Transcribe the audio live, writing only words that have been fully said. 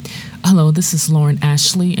Hello, this is Lauren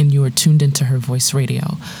Ashley, and you are tuned into Her Voice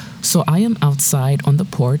Radio. So I am outside on the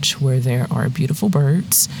porch where there are beautiful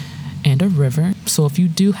birds and a river. So if you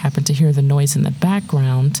do happen to hear the noise in the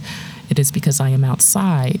background, it is because I am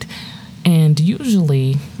outside. And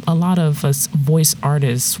usually, a lot of us voice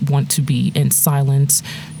artists want to be in silence,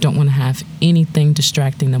 don't want to have anything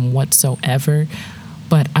distracting them whatsoever.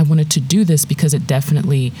 But I wanted to do this because it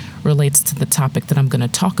definitely relates to the topic that I'm going to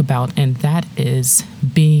talk about, and that is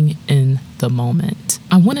being in the moment.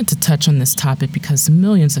 I wanted to touch on this topic because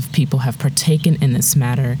millions of people have partaken in this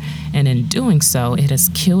matter, and in doing so, it has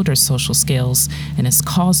killed our social skills and has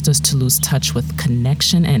caused us to lose touch with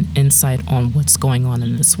connection and insight on what's going on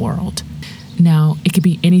in this world. Now, it could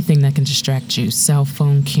be anything that can distract you, cell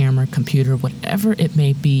phone, camera, computer, whatever it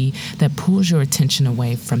may be that pulls your attention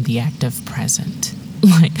away from the active present.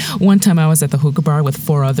 Like, one time I was at the hookah bar with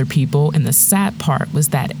 4 other people, and the sad part was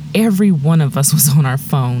that every one of us was on our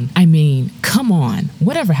phone. I mean, come on,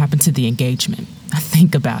 whatever happened to the engagement?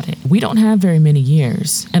 Think about it. We don't have very many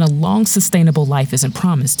years, and a long, sustainable life isn't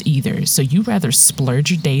promised either, so you rather splurge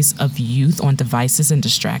your days of youth on devices and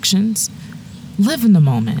distractions? Live in the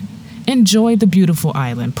moment. Enjoy the beautiful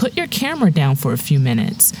island. Put your camera down for a few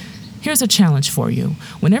minutes. Here's a challenge for you.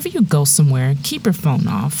 Whenever you go somewhere, keep your phone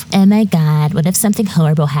off. Oh my God, what if something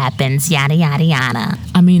horrible happens? Yada, yada, yada.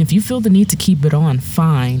 I mean, if you feel the need to keep it on,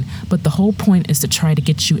 fine. But the whole point is to try to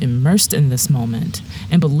get you immersed in this moment.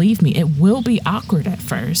 And believe me, it will be awkward at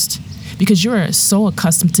first because you're so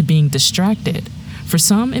accustomed to being distracted. For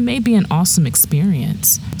some, it may be an awesome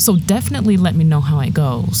experience. So definitely let me know how it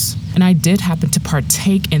goes. And I did happen to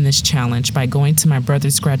partake in this challenge by going to my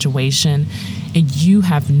brother's graduation, and you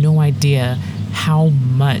have no idea how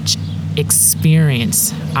much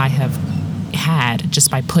experience I have had just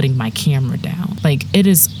by putting my camera down. Like, it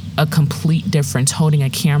is a complete difference holding a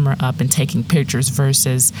camera up and taking pictures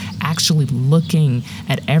versus actually looking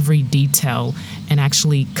at every detail and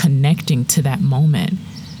actually connecting to that moment.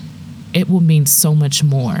 It will mean so much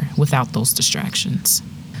more without those distractions.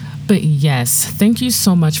 But yes, thank you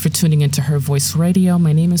so much for tuning into Her Voice Radio.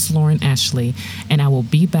 My name is Lauren Ashley, and I will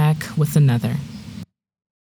be back with another.